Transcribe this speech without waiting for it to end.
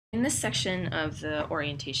In this section of the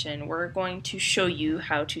orientation, we're going to show you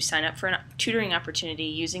how to sign up for a tutoring opportunity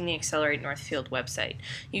using the Accelerate Northfield website.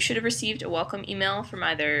 You should have received a welcome email from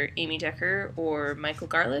either Amy Decker or Michael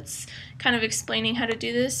Garlitz kind of explaining how to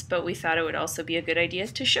do this, but we thought it would also be a good idea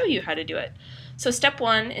to show you how to do it. So step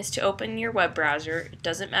one is to open your web browser, it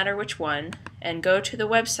doesn't matter which one, and go to the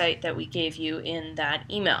website that we gave you in that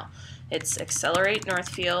email. It's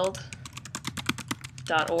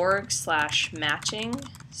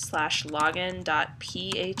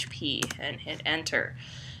acceleratenorthfield.org/matching/login.php and hit enter.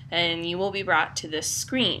 And you will be brought to this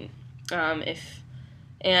screen.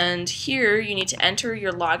 And here you need to enter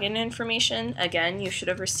your login information. Again, you should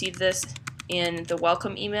have received this in the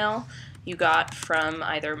welcome email you got from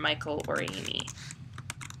either Michael or Amy.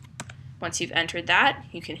 Once you've entered that,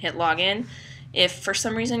 you can hit login. If for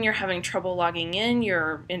some reason you're having trouble logging in,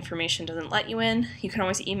 your information doesn't let you in, you can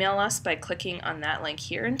always email us by clicking on that link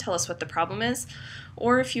here and tell us what the problem is.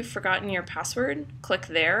 Or if you've forgotten your password, click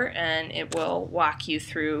there and it will walk you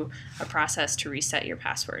through a process to reset your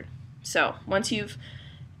password. So once you've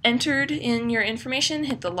entered in your information,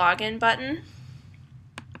 hit the login button.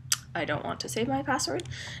 I don't want to save my password,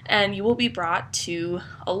 and you will be brought to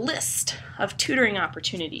a list of tutoring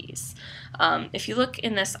opportunities. If you look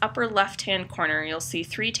in this upper left-hand corner, you'll see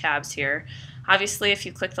 3 tabs here. Obviously, if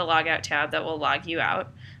you click the Logout tab, that will log you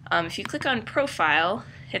out. If you click on Profile,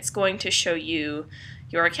 it's going to show you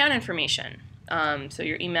your account information, so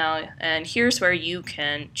your email, and here's where you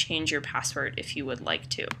can change your password if you would like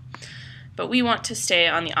to. But we want to stay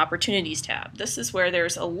on the Opportunities tab. This is where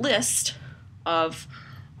there's a list of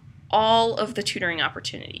all of the tutoring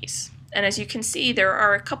opportunities. And as you can see, there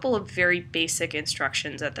are a couple of very basic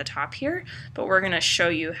instructions at the top here, but we're going to show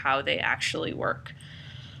you how they actually work.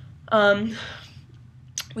 We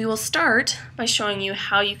will start by showing you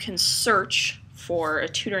how you can search for a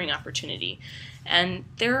tutoring opportunity. And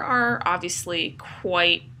there are obviously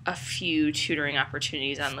quite a few tutoring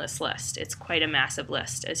opportunities on this list. It's quite a massive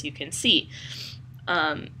list, as you can see.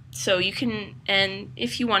 So you can, and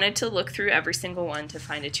if you wanted to look through every single one to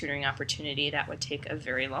find a tutoring opportunity, that would take a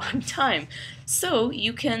very long time. So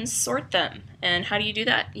you can sort them. And how do you do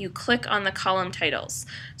that? You click on the column titles.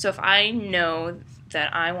 So if I know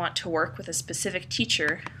that I want to work with a specific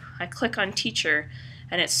teacher, I click on teacher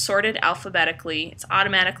and it's sorted alphabetically. It's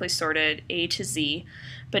automatically sorted A to Z.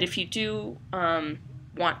 But if you do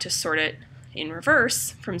want to sort it in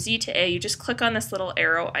reverse from Z to A, you just click on this little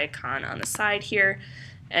arrow icon on the side here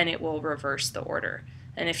and it will reverse the order.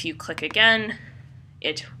 And if you click again,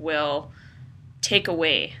 it will take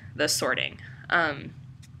away the sorting. And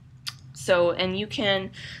you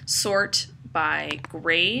can sort by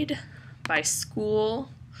grade, by school,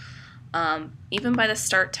 even by the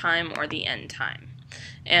start time or the end time.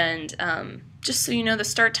 And just so you know, the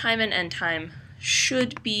start time and end time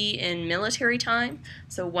should be in military time,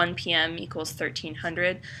 so 1 p.m. equals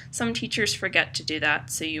 1300. Some teachers forget to do that,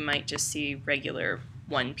 so you might just see regular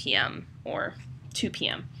 1 p.m. or 2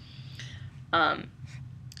 p.m.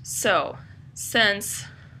 So since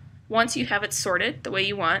once you have it sorted the way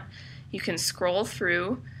you want, you can scroll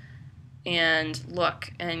through and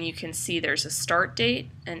look, and you can see there's a start date,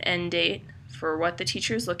 an end date for what the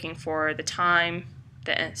teacher is looking for, the time,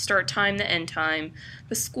 the start time, the end time,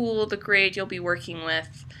 the school, the grade you'll be working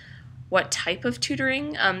with, what type of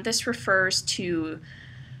tutoring. This refers to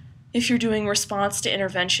if you're doing response to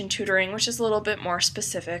intervention tutoring, which is a little bit more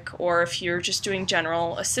specific, or if you're just doing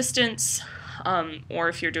general assistance, or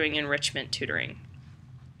if you're doing enrichment tutoring.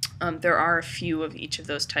 There are a few of each of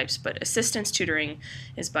those types, but assistance tutoring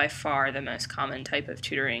is by far the most common type of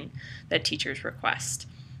tutoring that teachers request.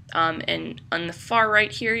 And on the far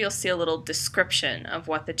right here, you'll see a little description of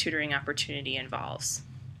what the tutoring opportunity involves.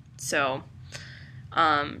 So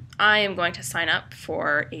I am going to sign up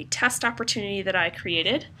for a test opportunity that I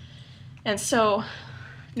created. And so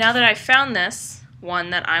now that I've found this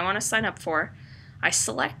one that I want to sign up for, I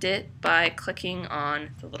select it by clicking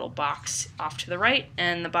on the little box off to the right,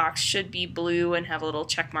 and the box should be blue and have a little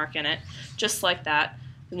check mark in it, just like that,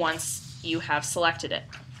 once you have selected it.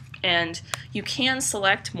 And you can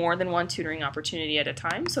select more than one tutoring opportunity at a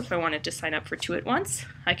time, so if I wanted to sign up for 2 at once,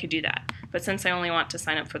 I could do that. But since I only want to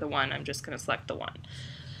sign up for the one, I'm just going to select the one.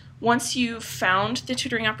 Once you've found the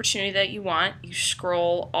tutoring opportunity that you want, you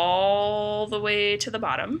scroll all the way to the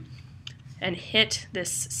bottom and hit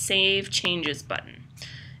this Save Changes button.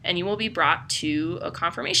 And you will be brought to a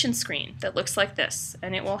confirmation screen that looks like this,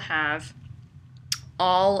 and it will have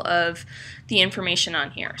all of the information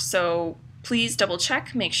on here. So please double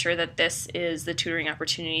check, make sure that this is the tutoring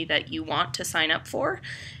opportunity that you want to sign up for,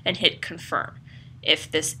 and hit confirm.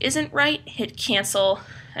 If this isn't right, hit cancel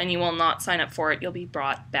and you will not sign up for it. You'll be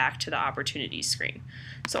brought back to the opportunities screen.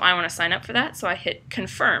 So I want to sign up for that, so I hit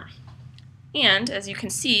confirm. And as you can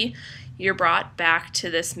see, you're brought back to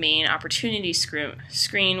this main opportunity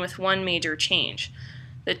screen with one major change.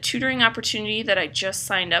 The tutoring opportunity that I just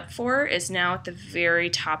signed up for is now at the very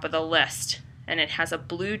top of the list, and it has a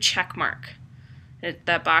blue check mark.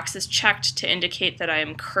 That box is checked to indicate that I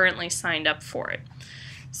am currently signed up for it.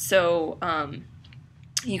 So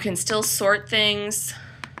you can still sort things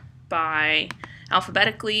by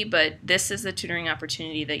alphabetically, but this is the tutoring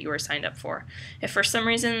opportunity that you are signed up for. If for some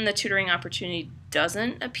reason the tutoring opportunity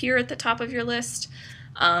doesn't appear at the top of your list,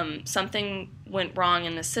 something went wrong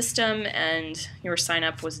in the system and your sign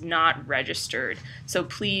up was not registered. So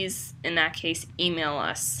please, in that case, email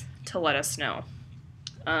us to let us know.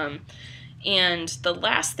 And the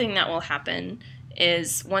last thing that will happen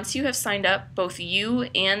is once you have signed up, both you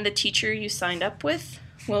and the teacher you signed up with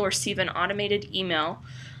will receive an automated email,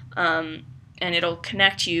 and it'll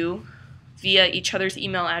connect you via each other's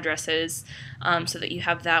email addresses so that you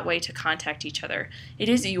have that way to contact each other. It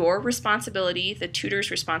is your responsibility, the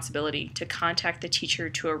tutor's responsibility, to contact the teacher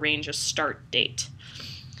to arrange a start date.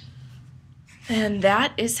 And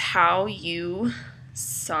that is how you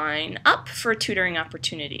sign up for a tutoring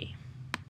opportunity.